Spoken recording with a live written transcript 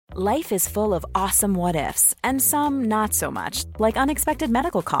Life is full of awesome what-ifs, and some not so much, like unexpected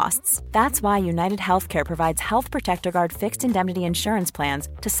medical costs. That's why United Healthcare provides Health Protector Guard fixed indemnity insurance plans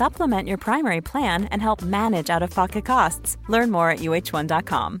to supplement your primary plan and help manage out-of-pocket costs. Learn more at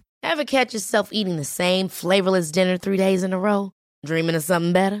uh1.com. Ever catch yourself eating the same flavorless dinner 3 days in a row? Dreaming of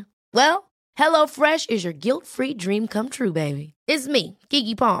something better? Well, HelloFresh is your guilt-free dream come true, baby. It's me,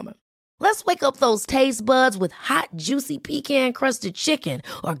 Keke Palmer. Let's wake up those taste buds with hot, juicy pecan-crusted chicken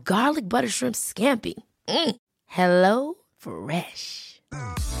or garlic butter shrimp scampi. Hello Fresh.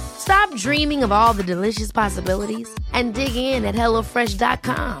 Stop dreaming of all the delicious possibilities and dig in at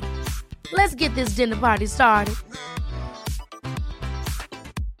HelloFresh.com. Let's get this dinner party started.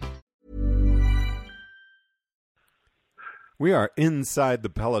 We are inside the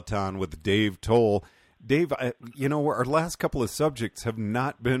Peloton with Dave Toll. Dave, our last couple of subjects have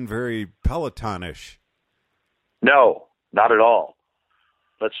not been very Pelotonish. No, not at all.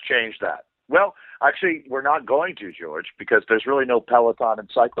 Let's change that. Well, actually, we're not going to, George, because there's really no Peloton in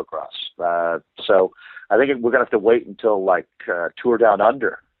cyclocross. So I think we're going to have to wait until, Tour Down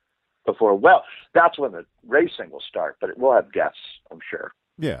Under before. Well, that's when the racing will start, but we'll have guests, I'm sure.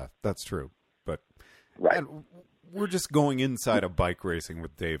 Yeah, that's true. But right. We're just going inside of bike racing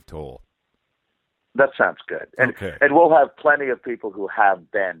with Dave Toll. That sounds good. And we'll have plenty of people who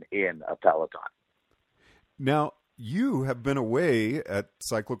have been in a Peloton. Now, you have been away at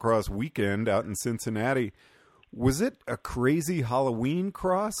Cyclocross Weekend out in Cincinnati. Was it a crazy Halloween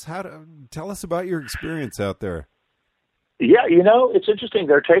cross? Tell us about your experience out there. Yeah, it's interesting.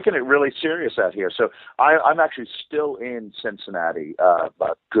 They're taking it really serious out here. So I'm actually still in Cincinnati. A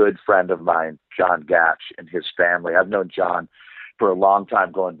good friend of mine, John Gatch, and his family. I've known John for a long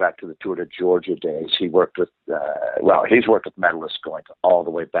time, going back to the Tour de Georgia days. He worked with, he's worked with medalists going all the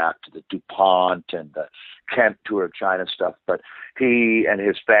way back to the DuPont and the Kent Tour of China stuff. But he and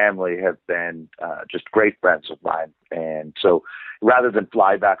his family have been just great friends of mine. And so rather than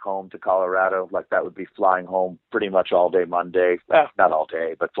fly back home to Colorado, that would be flying home pretty much all day Monday. Well, not all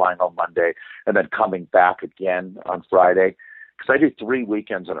day, but flying home Monday and then coming back again on Friday. Because I do 3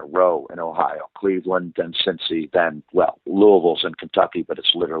 weekends in a row in Ohio, Cleveland, then Cincy, then, Louisville's in Kentucky, but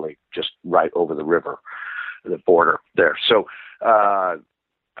it's literally just right over the river, the border there. So,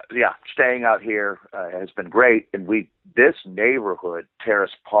 staying out here has been great. And this neighborhood,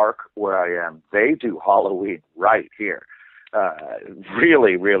 Terrace Park, where I am, they do Halloween right here.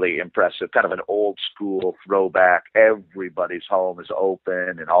 Really, really impressive. Kind of an old school throwback. Everybody's home is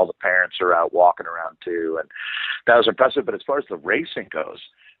open and all the parents are out walking around too. And that was impressive. But as far as the racing goes,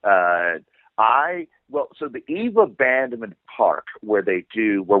 so the Eva Bandeman Park where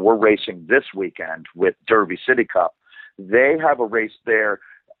we're racing this weekend with Derby City Cup, they have a race there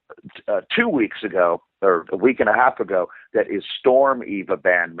 2 weeks ago or a week and a half ago that is Storm Eva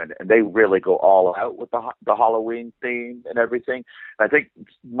Bandman, and they really go all out with the Halloween theme and everything. I think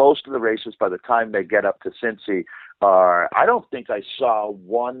most of the races, by the time they get up to Cincy, I don't think I saw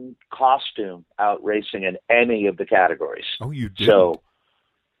one costume out racing in any of the categories. Oh, you did? So,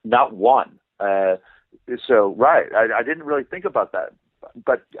 not one. I didn't really think about that,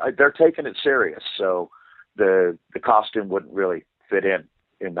 but they're taking it serious. So the costume wouldn't really fit in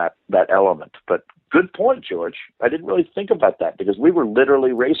that element. But good point, George. I didn't really think about that because we were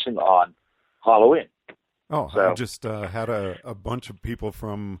literally racing on Halloween. Oh, so I just had a bunch of people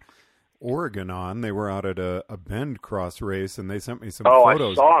from Oregon on. They were out at a bend cross race, and they sent me some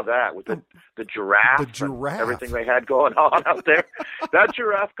photos. I saw that with the giraffe. The giraffe. And everything they had going on out there. That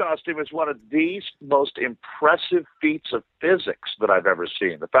giraffe costume is one of the most impressive feats of physics that I've ever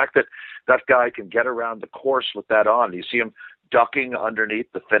seen. The fact that guy can get around the course with that on. You see him ducking underneath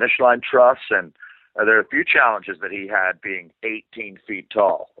the finish line truss, and there are a few challenges that he had being 18 feet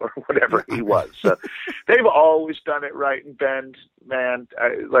tall or whatever he was. So they've always done it right in Bend, man.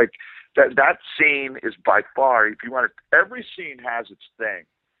 That scene is by far, if you want to, every scene has its thing.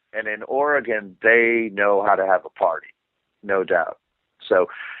 And in Oregon, they know how to have a party, no doubt. So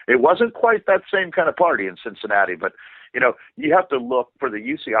it wasn't quite that same kind of party in Cincinnati, but you have to look for the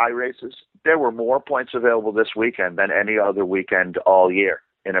UCI races. There were more points available this weekend than any other weekend all year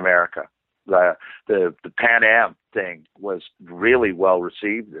in America. The Pan Am thing was really well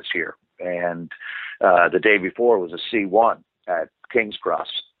received this year. And the day before was a C1 at King's Cross.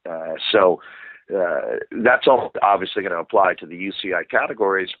 So that's all obviously going to apply to the UCI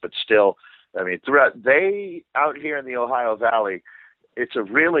categories, but still, out here in the Ohio Valley, it's a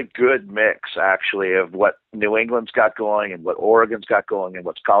really good mix, actually, of what New England's got going and what Oregon's got going and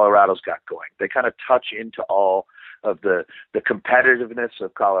what Colorado's got going. They kind of touch into all the competitiveness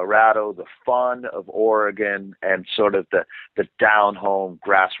of Colorado, the fun of Oregon, and sort of the down home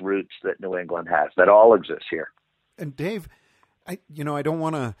grassroots that New England has. That all exists here. And Dave, I don't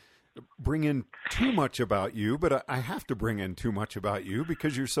want to bring in too much about you, but I have to bring in too much about you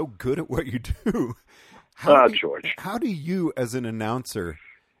because you're so good at what you do. George. How do you, as an announcer,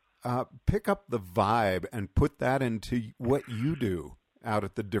 pick up the vibe and put that into what you do out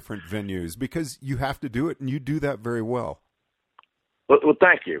at the different venues? Because you have to do it, and you do that very well. Well,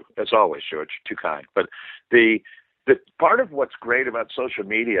 thank you, as always, George. Too kind. But the part of what's great about social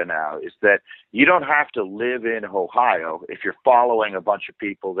media now is that you don't have to live in Ohio if you're following a bunch of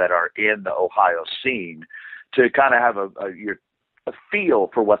people that are in the Ohio scene to kind of have a feel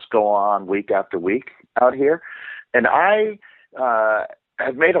for what's going on week after week out here. And I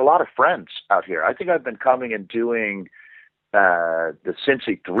have made a lot of friends out here. I think I've been coming and doing the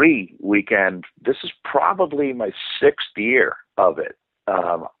Cincy 3 weekend. This is probably my 6th year of it.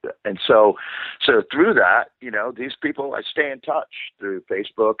 And so through that, these people, I stay in touch through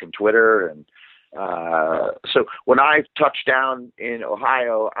Facebook and Twitter. And so when I touch down in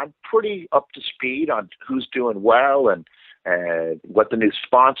Ohio, I'm pretty up to speed on who's doing well and what the new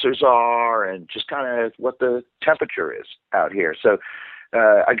sponsors are and just kind of what the temperature is out here. So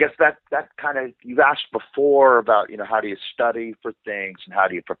I guess that kind of, you've asked before about, how do you study for things and how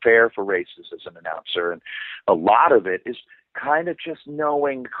do you prepare for races as an announcer? And a lot of it is kind of just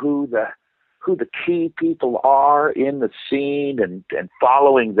knowing who the key people are in the scene and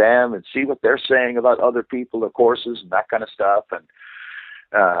following them and see what they're saying about other people, of courses, and that kind of stuff. And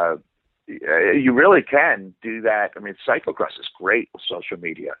you really can do that. I mean, cyclocross is great with social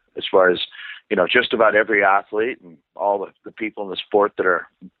media as far as, just about every athlete and all the people in the sport that are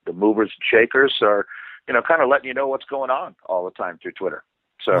the movers and shakers are, kind of letting you know what's going on all the time through Twitter.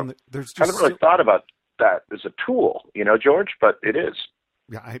 So I haven't really thought about that as a tool, George, but it is.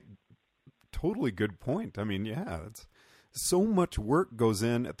 Yeah, totally good point. I mean, it's so much work goes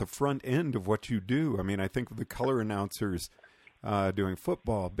in at the front end of what you do. I mean, I think of the color announcers doing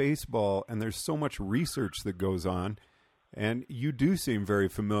football, baseball, and there's so much research that goes on. And you do seem very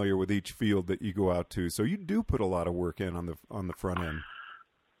familiar with each field that you go out to, so you do put a lot of work in on the front end.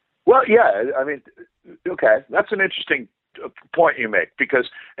 Well, yeah, I mean, okay, that's an interesting point you make because,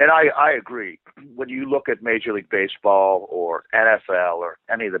 and I agree. When you look at Major League Baseball or NFL or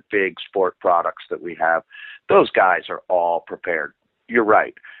any of the big sport products that we have, those guys are all prepared. You're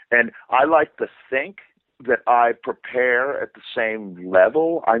right, and I like to think that I prepare at the same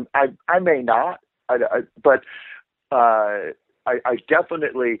level. I may not, but. I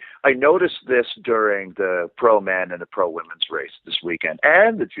definitely, I noticed this during the pro men and the pro women's race this weekend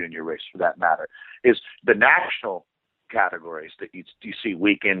and the junior race for that matter, is the national categories that you see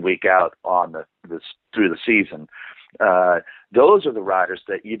week in, week out on through the season. Those are the riders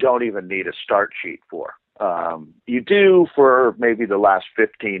that you don't even need a start sheet for. You do for maybe the last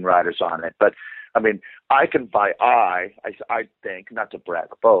 15 riders on it, but I mean, I can by eye, I think, not to brag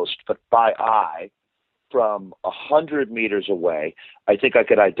or boast, but by eye, from 100 meters away, I think I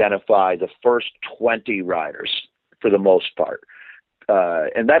could identify the first 20 riders for the most part.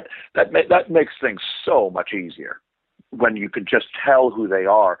 And that makes things so much easier when you can just tell who they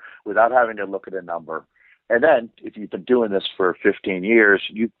are without having to look at a number. And then if you've been doing this for 15 years,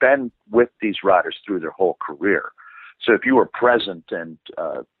 you've been with these riders through their whole career. So if you were present and,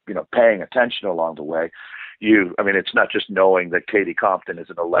 paying attention along the way, it's not just knowing that Katie Compton is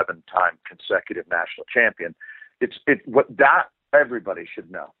an 11-time consecutive national champion. What everybody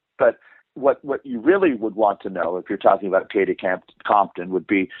should know. But what you really would want to know, if you're talking about Katie Compton, would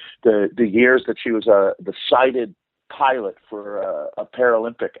be the years that she was the cited pilot for a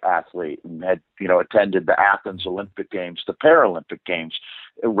Paralympic athlete and had attended the Athens Olympic Games, the Paralympic Games,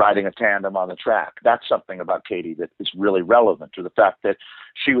 riding a tandem on the track. That's something about Katie that is really relevant, to the fact that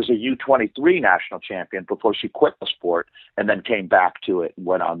she was a U23 national champion before she quit the sport and then came back to it and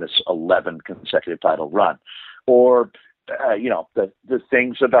went on this 11 consecutive title run. Or the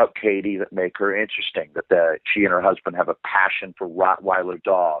things about Katie that make her interesting, that she and her husband have a passion for Rottweiler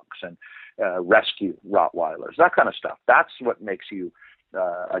dogs and rescue Rottweilers, that kind of stuff. That's what makes you,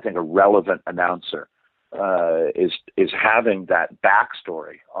 I think, a relevant announcer, is having that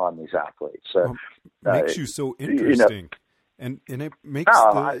backstory on these athletes. Makes you so interesting, and it makes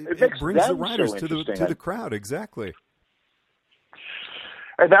it brings the riders to the crowd. Exactly.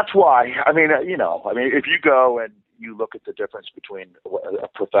 And that's why, if you go and you look at the difference between a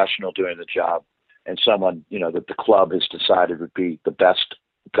professional doing the job and someone, that the club has decided would be the best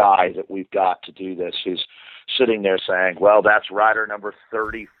guy that we've got to do this, who's sitting there saying, well, that's rider number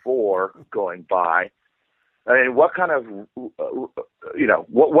 34 going by. I mean, what kind of,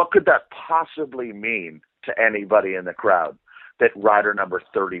 what could that possibly mean to anybody in the crowd that rider number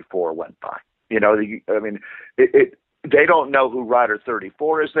 34 went by? They don't know who rider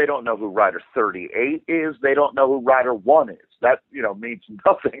 34 is. They don't know who rider 38 is. They don't know who rider 1 is. That, means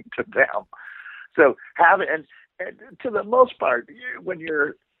nothing to them. So and to the most part, when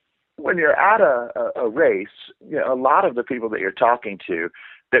you're at a race, a lot of the people that you're talking to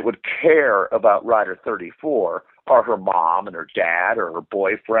that would care about rider 34 are her mom and her dad or her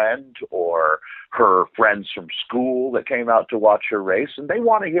boyfriend or her friends from school that came out to watch her race, and they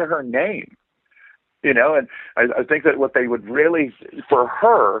want to hear her name. And I think that what they would really, for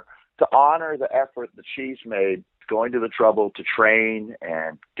her to honor the effort that she's made, going to the trouble to train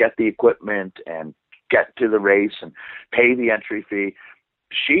and get the equipment and get to the race and pay the entry fee,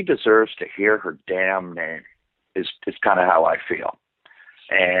 she deserves to hear her damn name is kind of how I feel.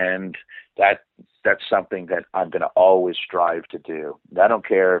 And that's something that I'm going to always strive to do. I don't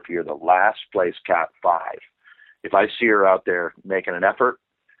care if you're the last place Cat 5. If I see her out there making an effort,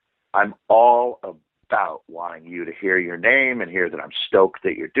 I'm all about wanting you to hear your name and hear that I'm stoked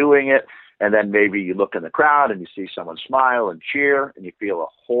that you're doing it. And then maybe you look in the crowd and you see someone smile and cheer and you feel a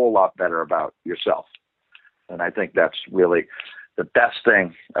whole lot better about yourself. And I think that's really the best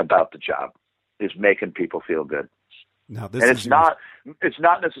thing about the job is making people feel good. Now, it's not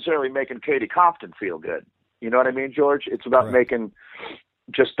necessarily making Katie Compton feel good. You know what I mean, George? It's about Correct. Making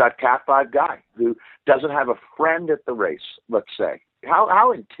just that Cat 5 guy who doesn't have a friend at the race, let's say.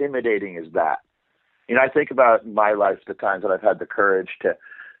 How intimidating is that? I think about in my life the times that I've had the courage to,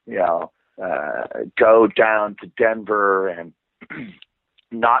 go down to Denver and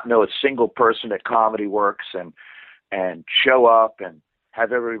not know a single person at Comedy Works and show up and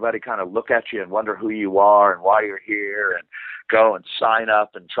have everybody kind of look at you and wonder who you are and why you're here and go and sign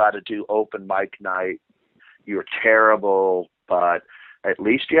up and try to do open mic night. You're terrible, but at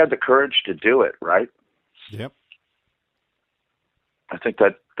least you had the courage to do it, right? Yep. I think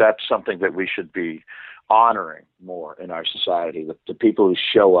that's something that we should be honoring more in our society, the people who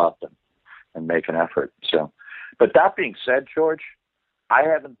show up and make an effort. So, but that being said, George, I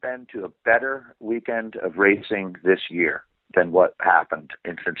haven't been to a better weekend of racing this year than what happened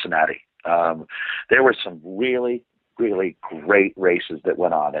in Cincinnati. There were some really, really great races that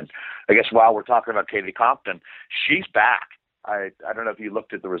went on. And I guess while we're talking about Katie Compton, she's back. I don't know if you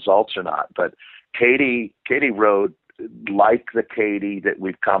looked at the results or not, but Katie rode like the Katie that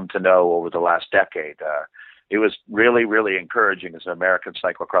we've come to know over the last decade. It was really, really encouraging as an American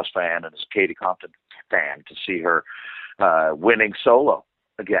cyclocross fan and as a Katie Compton fan to see her winning solo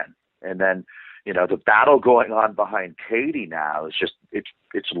again. And then, the battle going on behind Katie now is just,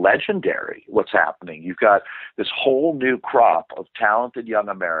 it's legendary what's happening. You've got this whole new crop of talented young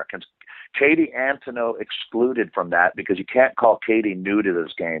Americans. Katie Antonow excluded from that because you can't call Katie new to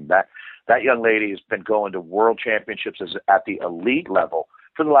this game. That young lady has been going to world championships at the elite level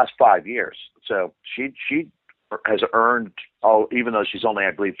for the last 5 years. So she has earned, even though she's only,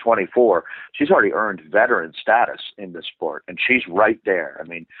 I believe, 24, she's already earned veteran status in this sport, and she's right there. I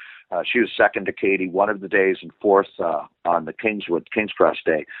mean, she was second to Katie one of the days and fourth on the King's Cross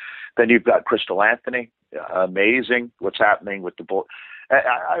Day. Then you've got Crystal Anthony. Amazing what's happening with the bull.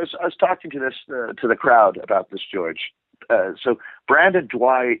 I was talking to the crowd about this, George. So Brandon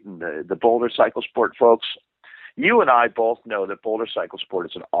Dwight and the Boulder Cycle Sport folks, you and I both know that Boulder Cycle Sport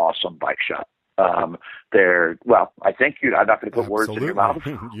is an awesome bike shop. I think I'm not going to put words in your mouth.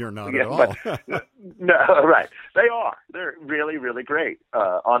 You're not at all. No, right. They are. They're really, really great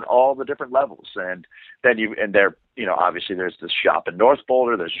on all the different levels. And then obviously there's this shop in North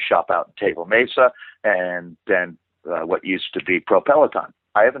Boulder. There's a shop out in Table Mesa, and then what used to be Pro Peloton.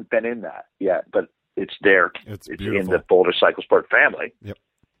 I haven't been in that yet, but it's there. It's in the Boulder Cycle Sport family. Yep.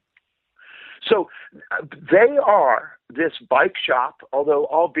 So they are this bike shop,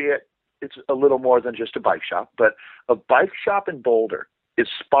 albeit it's a little more than just a bike shop, but a bike shop in Boulder is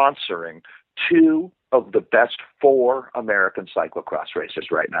sponsoring 2 of the best 4 American cyclocross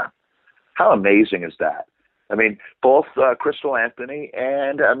races right now. How amazing is that? I mean, both Crystal Anthony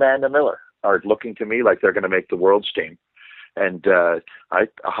and Amanda Miller are looking to me like they're going to make the world's team. And I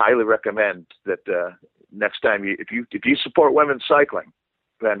highly recommend that next time if you support women's cycling,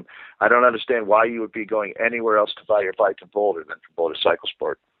 then I don't understand why you would be going anywhere else to buy your bike in Boulder than from Boulder Cycle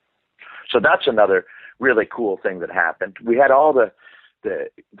Sport. So that's another really cool thing that happened. We had all the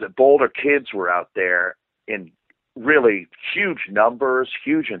Boulder kids were out there in really huge numbers,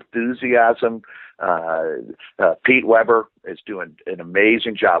 huge enthusiasm. Pete Weber is doing an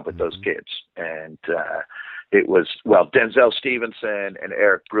amazing job with those kids. And it was, Denzel Stevenson and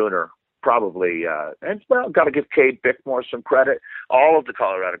Eric Bruner probably, got to give Cade Bickmore some credit. All of the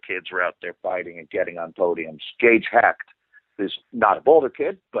Colorado kids were out there fighting and getting on podiums. Gage Hecht, who's not a Boulder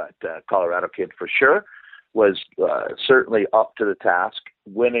kid, but a Colorado kid for sure, was certainly up to the task,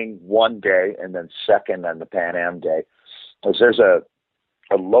 winning one day and then second on the Pan Am day. As there's a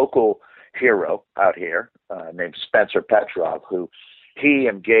local hero out here named Spencer Petrov, who he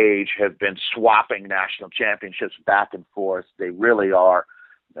and Gage have been swapping national championships back and forth. They really are.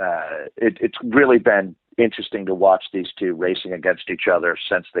 It's really been interesting to watch these two racing against each other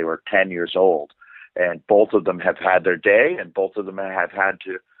since they were 10 years old. And both of them have had their day, and both of them have had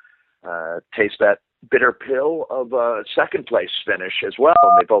to taste that bitter pill of a second place finish as well.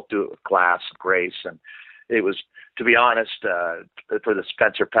 And they both do it with class and grace. And it was, to be honest, for the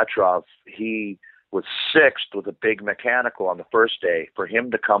Spencer Petrov, he was sixth with a big mechanical on the first day. For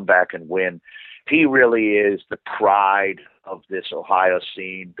him to come back and win, he really is the pride of this Ohio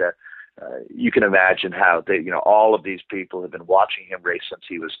scene. You can imagine how all of these people have been watching him race since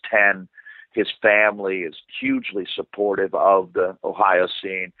he was 10. His family is hugely supportive of the Ohio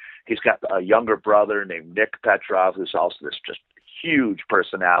scene. He's got a younger brother named Nick Petrov, who's also this just huge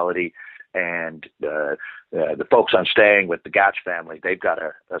personality. And the folks I'm staying with, the Gatch family, they've got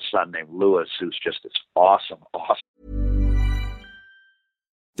a son named Lewis, who's just this awesome.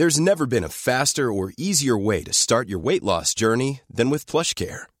 There's never been a faster or easier way to start your weight loss journey than with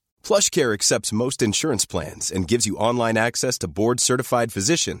PlushCare. PlushCare accepts most insurance plans and gives you online access to board-certified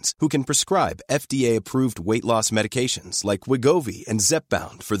physicians who can prescribe FDA-approved weight loss medications like Wegovy and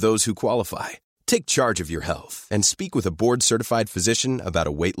Zepbound for those who qualify. Take charge of your health and speak with a board-certified physician about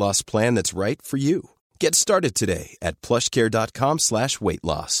a weight loss plan that's right for you. Get started today at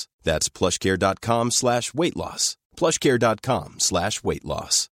plushcare.com/weight-loss. That's plushcare.com/weight-loss.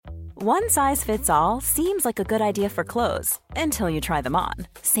 plushcare.com/weight-loss. One size fits all seems like a good idea for clothes until you try them on.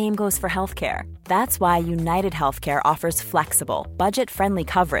 Same goes for healthcare. That's why United Healthcare offers flexible, budget-friendly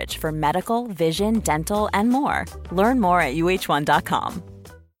coverage for medical, vision, dental, and more. Learn more at uh1.com.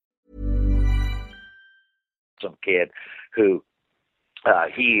 Some kid who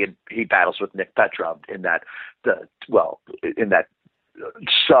he battles with Nick Petrov in that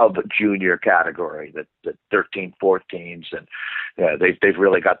sub-junior category, the 13, 14s, and they've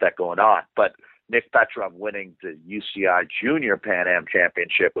really got that going on. But Nick Petrov winning the UCI Junior Pan Am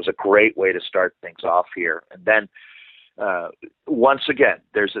Championship was a great way to start things off here. And then once again,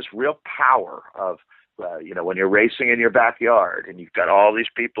 there's this real power of when you're racing in your backyard and you've got all these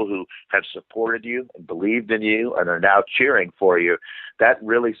people who have supported you and believed in you and are now cheering for you. That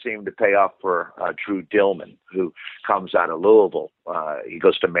really seemed to pay off for Drew Dillman, who comes out of Louisville. He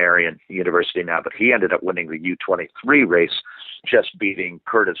goes to Marion University now, but he ended up winning the U23 race, just beating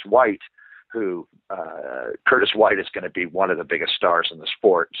Curtis White, who Curtis White is going to be one of the biggest stars in the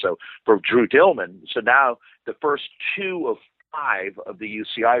sport. So for Drew Dillman, so now the first 2 of 5 of the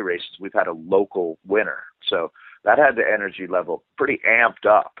UCI races, we've had a local winner. So that had the energy level pretty amped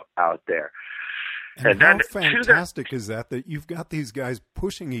up out there. And how fantastic is that you've got these guys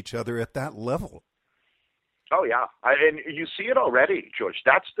pushing each other at that level? Oh, yeah. And you see it already, George.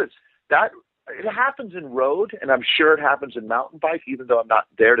 It happens in road, and I'm sure it happens in mountain bike, even though I'm not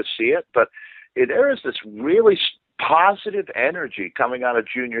there to see it. But there is this really positive energy coming out of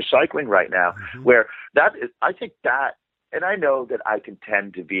junior cycling right now, where I think that, and I know that I can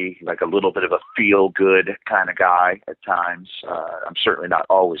tend to be like a little bit of a feel-good kind of guy at times. I'm certainly not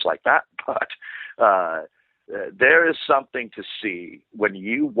always like that, but there is something to see when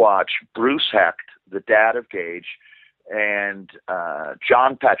you watch Bruce Hecht, the dad of Gage, and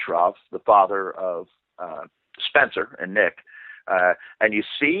John Petrov, the father of Spencer and Nick, and you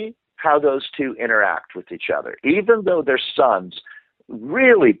see how those two interact with each other, even though their sons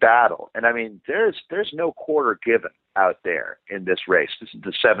really battle. And I mean, there's no quarter given out there in this race. This is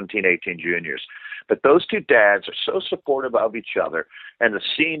the 17, 18 juniors. But those two dads are so supportive of each other and the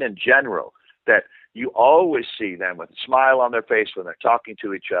scene in general that you always see them with a smile on their face when they're talking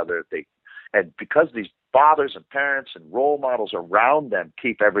to each other. And because these fathers and parents and role models around them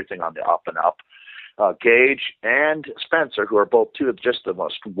keep everything on the up and up, Gage and Spencer, who are both two of just the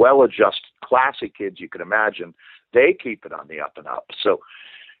most well-adjusted, classy kids you could imagine, they keep it on the up and up. So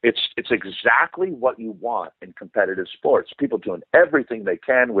it's exactly what you want in competitive sports. People doing everything they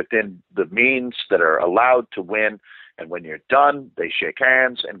can within the means that are allowed to win. And when you're done, they shake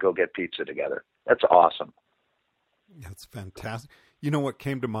hands and go get pizza together. That's awesome. That's fantastic. You know what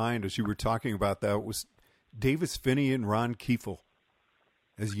came to mind as you were talking about that was Davis Finney and Ron Kiefel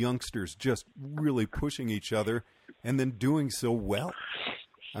as youngsters, just really pushing each other and then doing so well.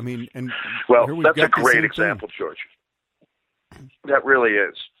 I mean, and that's a great example, George. That really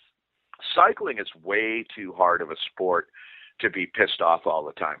is. cycling is way too hard of a sport to be pissed off all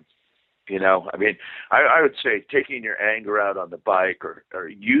the time. You know, I mean, I would say taking your anger out on the bike or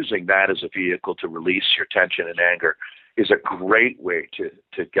using that as a vehicle to release your tension and anger is a great way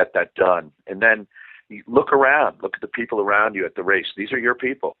to get that done. And then you look around, look at the people around you at the race. These are your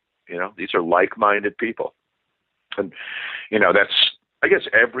people, you know, these are like-minded people. And, you know, that's, I guess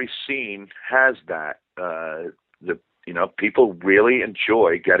every scene has that. You know, people really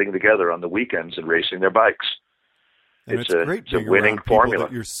enjoy getting together on the weekends and racing their bikes. And it's great being a winning around people formula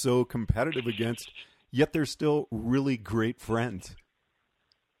that you're so competitive against, yet they're still really great friends.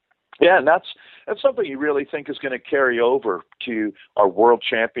 Yeah, and that's something you really think is going to carry over to our world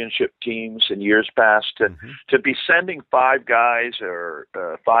championship teams in years past. To be sending 5 guys or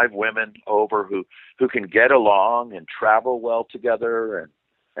 5 women over who can get along and travel well together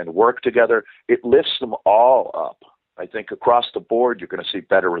and work together, it lifts them all up. I think across the board, you're going to see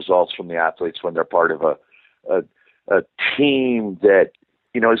better results from the athletes when they're part of a team that,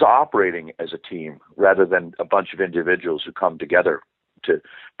 you know, is operating as a team rather than a bunch of individuals who come together to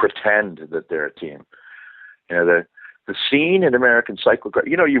pretend that they're a team. You know, the scene in American cyclocross,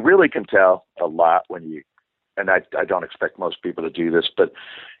 you know, you really can tell a lot when you, and I don't expect most people to do this, but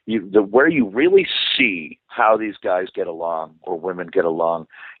where you really see how these guys get along or women get along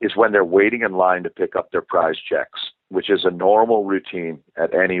is when they're waiting in line to pick up their prize checks, which is a normal routine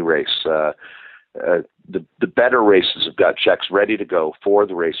at any race. The better races have got checks ready to go for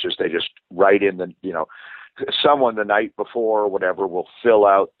the racers. They just write in someone the night before or whatever will fill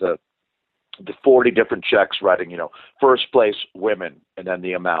out the 40 different checks writing, first place women and then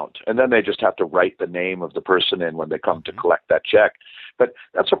the amount. And then they just have to write the name of the person in when they come to collect that check. But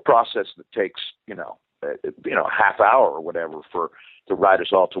that's a process that takes, half hour or whatever for the riders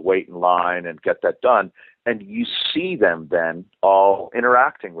all to wait in line and get that done. And you see them then all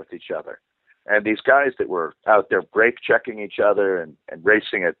interacting with each other. And these guys that were out there brake checking each other and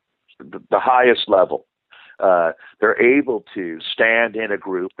racing at the highest level, they're able to stand in a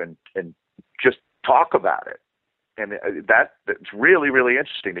group and just talk about it. And that's really, really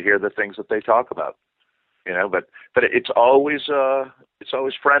interesting to hear the things that they talk about, but it's always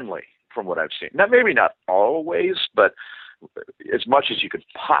friendly from what I've seen. Now, maybe not always, but as much as you could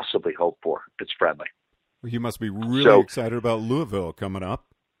possibly hope for, it's friendly. Well, you must be really excited about Louisville coming up.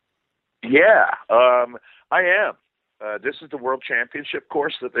 Yeah, I am. This is the World Championship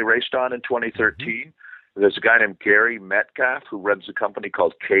course that they raced on in 2013. Mm-hmm. There's a guy named Gary Metcalf who runs a company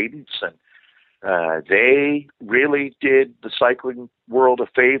called Cadence, and they really did the cycling world a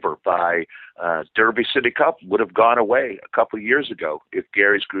favor by Derby City Cup would have gone away a couple of years ago if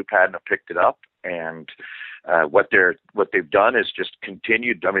Gary's group hadn't picked it up. And what they've done is just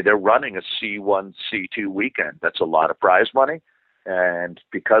continued. I mean, they're running a C1, C2 weekend. That's a lot of prize money. And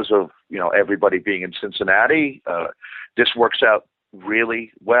because of, everybody being in Cincinnati, this works out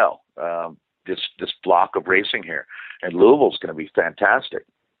really well. This block of racing here, and Louisville's going to be fantastic.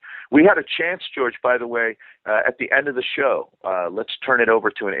 We had a chance, George, by the way, at the end of the show. Let's turn it over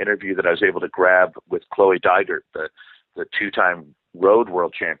to an interview that I was able to grab with Chloe Dygert, the two-time road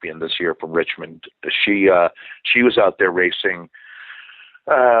world champion this year from Richmond. She was out there racing,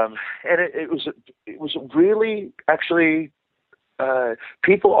 and it was really actually.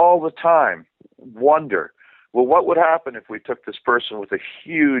 People all the time wonder, well, what would happen if we took this person with a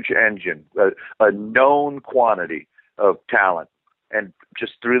huge engine, a known quantity of talent, and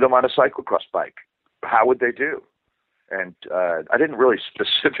just threw them on a cyclocross bike? How would they do? And I didn't really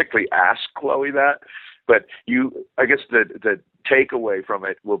specifically ask Chloe that, but I guess the takeaway from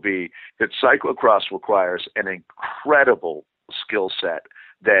it will be that cyclocross requires an incredible skill set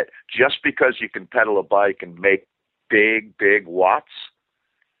that just because you can pedal a bike and make big watts,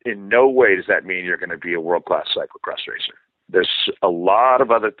 in no way does that mean you're going to be a world-class cyclocross racer. There's a lot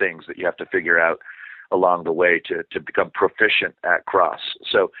of other things that you have to figure out along the way to become proficient at cross.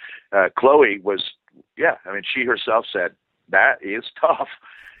 So Chloe she herself said, that is tough.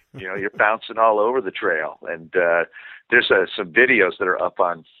 You're bouncing all over the trail. And there's some videos that are up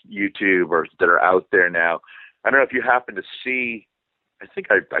on YouTube or that are out there now. I don't know if you happen to see, I think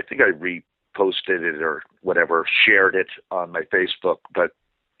I reposted it or whatever, shared it on my Facebook. But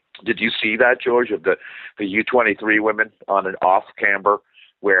did you see that, George, of the U23 women on an off camber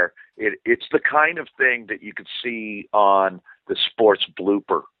where it's the kind of thing that you could see on the sports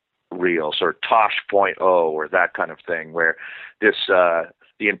blooper reels or Tosh.0 or that kind of thing where this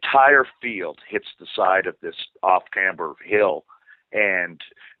the entire field hits the side of this off camber hill and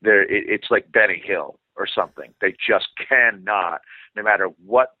it's like Benny Hill or something. They just cannot, no matter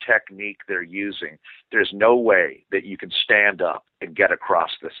what technique they're using, there's no way that you can stand up and get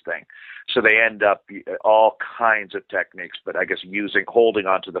across this thing. So they end up all kinds of techniques, but I guess holding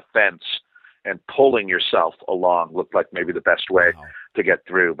onto the fence and pulling yourself along looked like maybe the best way to get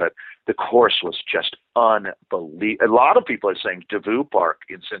through. But the course was just unbelievable. A lot of people are saying Devou Park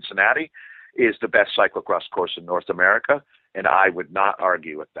in Cincinnati is the best cyclocross course in North America, and I would not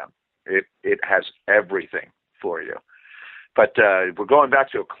argue with them. It has everything for you. But we're going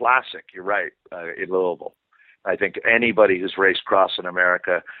back to a classic, you're right, in Louisville. I think anybody who's raced cross in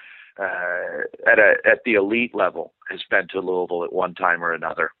America at the elite level has been to Louisville at one time or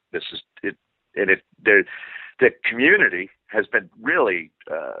another. This is it, and the community has been really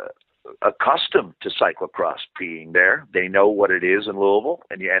accustomed to cyclocross being there. They know what it is in Louisville,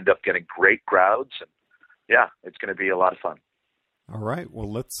 and you end up getting great crowds. And yeah, it's going to be a lot of fun. All right, well,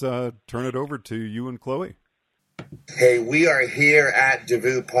 let's turn it over to you and Chloe. Hey, we are here at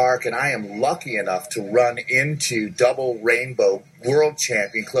Devou Park, and I am lucky enough to run into double rainbow world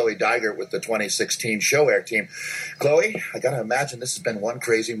champion Chloe Dygert with the 2016 Show Air team. Chloe, I got to imagine this has been one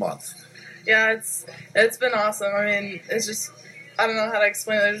crazy month. Yeah, it's been awesome. I mean, it's just, I don't know how to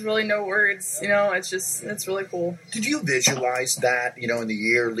explain it. There's really no words, it's really cool. Did you visualize that, in the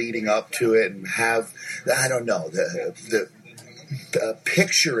year leading up to it and have, I don't know, the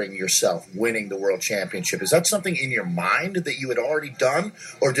picturing yourself winning the world championship? Is that something in your mind that you had already done,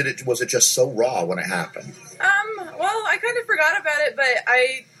 or was it just so raw when it happened? Well, I kind of forgot about it, but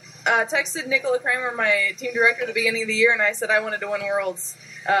I texted Nicola Kramer, my team director, at the beginning of the year, and I said I wanted to win Worlds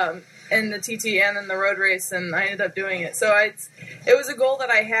in the TT and in the road race, and I ended up doing it. So it was a goal that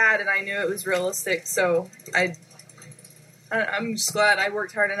I had, and I knew it was realistic. So I'm just glad I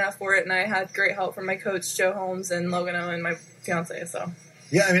worked hard enough for it, and I had great help from my coach, Joe Holmes, and Logan Owen, my fiance. So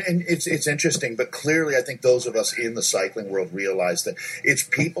yeah, I mean, and it's interesting, but clearly I think those of us in the cycling world realize that it's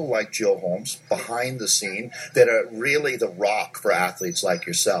people like Joe Holmes behind the scene that are really the rock for athletes like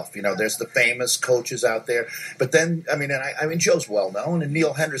yourself. There's the famous coaches out there, but then, I mean, Joe's well known and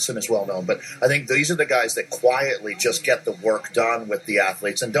Neil Henderson is well known, but I think these are the guys that quietly just get the work done with the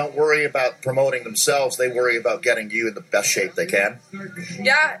athletes and don't worry about promoting themselves. They worry about getting you in the best shape they can.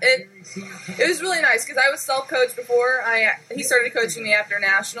 Yeah, it was really nice because I was self-coached before. He started coaching me after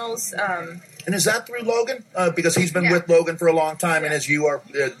Nationals. And is that through Logan? Because he's been with Logan for a long time, and as you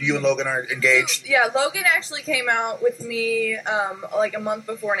and Logan are engaged? Yeah, Logan actually came out with me like a month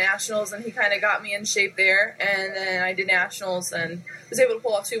before Nationals, and he kind of got me in shape there. And then I did Nationals and was able to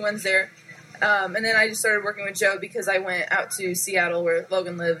pull off 2 wins there. And then I just started working with Joe because I went out to Seattle where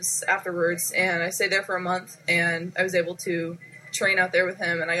Logan lives afterwards, and I stayed there for a month, and I was able to train out there with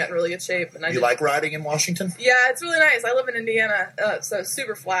him, and I got in really good shape. And like riding in Washington? Yeah, it's really nice. I live in Indiana, so it's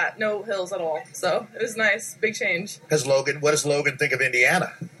super flat, no hills at all. So it was nice, big change. What does Logan think of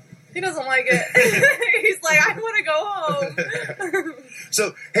Indiana? He doesn't like it. He's like, I want to go home.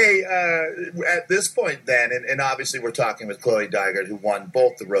 So, hey, at this point then, and obviously we're talking with Chloe Dygert, who won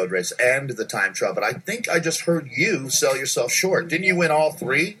both the road race and the time trial, but I think I just heard you sell yourself short. Didn't you win all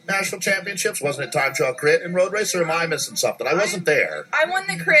 3 national championships? Wasn't it time trial, crit, and road race, or am I missing something? I wasn't there. I won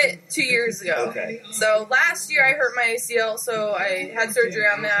the crit 2 years ago. Okay. So last year I hurt my ACL, so I had surgery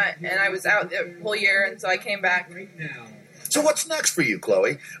on that, and I was out the whole year, and so I came back. So what's next for you,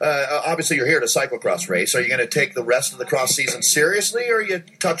 Chloe? Obviously, you're here to cyclocross race. Are you going to take the rest of the cross season seriously, or are you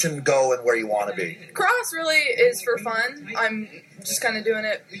touch and go and where you want to be? Cross really is for fun. I'm just kind of doing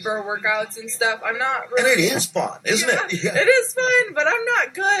it for workouts and stuff. I'm not really... And it is fun, isn't it? Yeah. It is fun, but I'm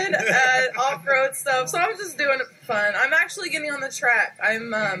not good at off-road stuff, so I'm just doing it for fun. I'm actually getting on the track.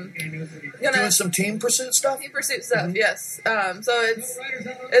 I'm doing some team pursuit stuff? Team pursuit stuff, yes. So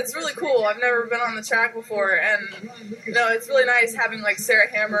it's really cool. I've never been on the track before, and it's really nice having like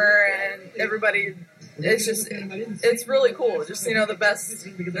Sarah Hammer and everybody. It's really cool. Just, the best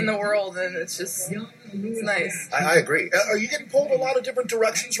in the world, and it's nice. I agree. Are you getting pulled a lot of different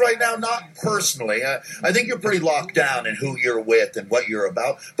directions right now? Not personally. I think you're pretty locked down in who you're with and what you're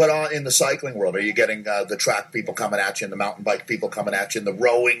about. But in the cycling world, are you getting the track people coming at you and the mountain bike people coming at you and the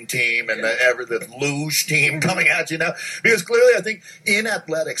rowing team and the luge team coming at you now? Because clearly I think in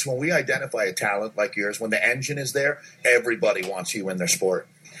athletics, when we identify a talent like yours, when the engine is there, everybody wants you in their sport.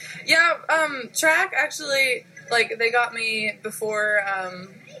 Yeah, track actually, they got me before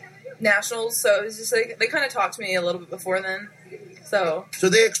Nationals, so it was just they kind of talked to me a little bit before then. So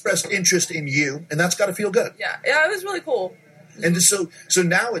they expressed interest in you, and that's got to feel good. Yeah, it was really cool. And so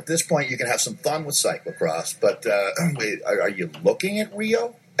now at this point you can have some fun with cyclocross, but are you looking at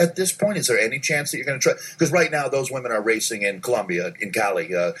Rio? At this point, is there any chance that you're going to try? Because right now those women are racing in Colombia, in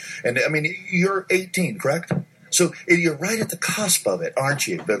Cali, and I mean, you're 18, correct? So you're right at the cusp of it, aren't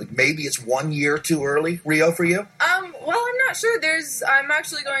you? But maybe it's 1 year too early, Rio, for you? Well, I'm not sure. I'm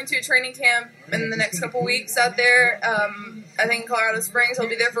actually going to a training camp in the next couple weeks out there. I think in Colorado Springs. I'll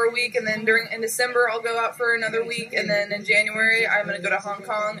be there for a week, and then in December I'll go out for another week, and then in January I'm going to go to Hong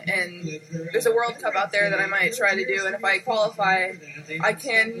Kong, and there's a World Cup out there that I might try to do, and if I qualify,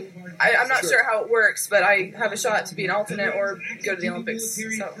 I'm not sure how it works, but I have a shot to be an alternate or go to the Olympics.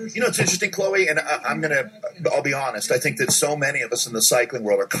 So. It's interesting, Chloe, and I'll be honest, I think that so many of us in the cycling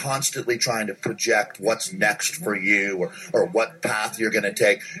world are constantly trying to project what's next for you or what path you're going to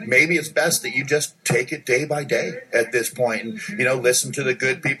take. Maybe it's best that you just take it day by day at this point and, listen to the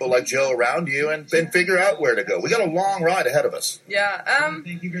good people like Joe around you and figure out where to go. We got a long ride ahead of us. Yeah, I'm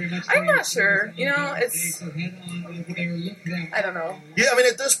not sure. It's, I don't know. Yeah,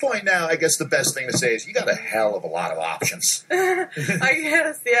 at this point now, I guess the best thing to say is you got a hell of a lot of options. I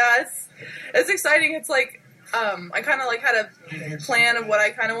guess, yeah. It's exciting. It's like, I kind of had a plan of what I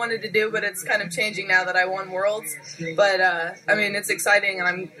kind of wanted to do, but it's kind of changing now that I won Worlds. But it's exciting,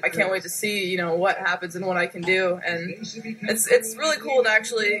 and I can't wait to see what happens and what I can do. And it's really cool to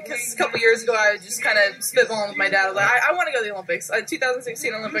actually, because a couple years ago I just kind of spitballing with my dad. I was like, I want to go to the Olympics.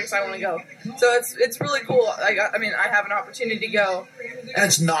 2016 Olympics, I want to go. So it's really cool. I have an opportunity to go. And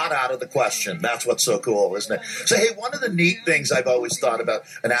it's not out of the question. That's what's so cool, isn't it? So, hey, one of the neat things I've always thought about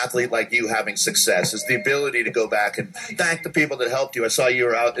an athlete like you having success is the ability to go back and thank the people that helped you. I saw you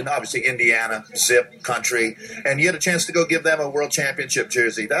were out in, obviously, Indiana, Zip Country, and you had a chance to go give them a World Championship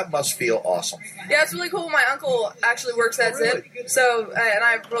jersey. That must feel awesome. Yeah, it's really cool. My uncle actually works at Zip, so and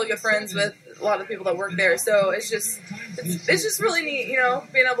I have really good friends with a lot of the people that work there. So it's just really neat,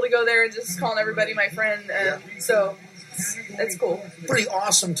 being able to go there and just calling everybody my friend. So it's cool. Pretty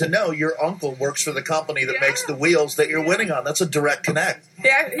awesome to know your uncle works for the company that makes the wheels that you're winning on. That's a direct connect.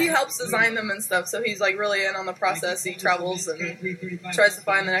 Yeah, he helps design them and stuff, so he's really in on the process. He travels and tries to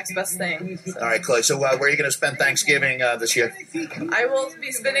find the next best thing. So. All right, Chloe, so where are you going to spend Thanksgiving this year? I will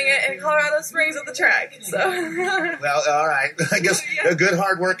be spending it in Colorado Springs at the track. So. Well, all right. I guess a good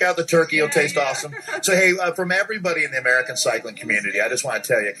hard workout, the turkey will taste awesome. So, hey, from everybody in the American cycling community, I just want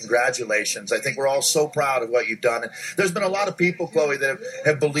to tell you, congratulations. I think we're all so proud of what you've done. And there's been a lot of people, Chloe, that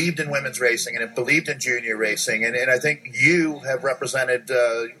have believed in women's racing and have believed in junior racing. And I think you have represented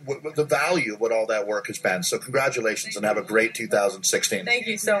the value of what all that work has been. So congratulations and have a great 2016. Thank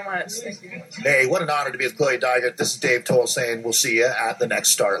you so much. Thank you. Hey, what an honor to be with Chloe Dygert. This is Dave Toll saying we'll see you at the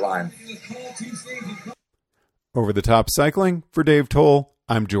next start line. Over the Top Cycling, for Dave Toll,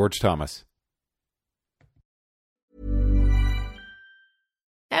 I'm George Thomas.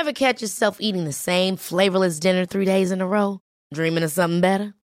 Ever catch yourself eating the same flavorless dinner 3 days in a row? Dreaming of something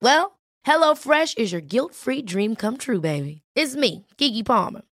better? Well, HelloFresh is your guilt-free dream come true, baby. It's me, Keke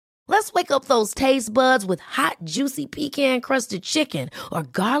Palmer. Let's wake up those taste buds with hot, juicy pecan-crusted chicken or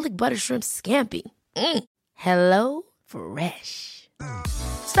garlic butter shrimp scampi. Hello Fresh.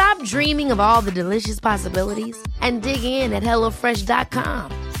 Stop dreaming of all the delicious possibilities and dig in at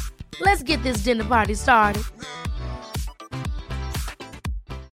HelloFresh.com. Let's get this dinner party started.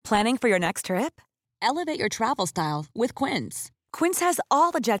 Planning for your next trip? Elevate your travel style with Quince. Quince has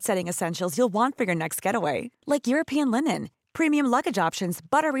all the jet-setting essentials you'll want for your next getaway, like European linen, premium luggage options,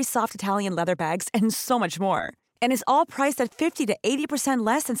 buttery soft Italian leather bags, and so much more. And is all priced at 50 to 80%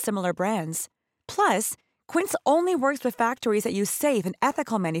 less than similar brands. Plus, Quince only works with factories that use safe and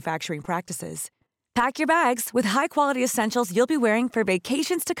ethical manufacturing practices. Pack your bags with high-quality essentials you'll be wearing for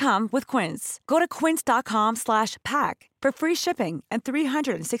vacations to come with Quince. Go to quince.com/pack for free shipping and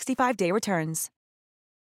 365-day returns.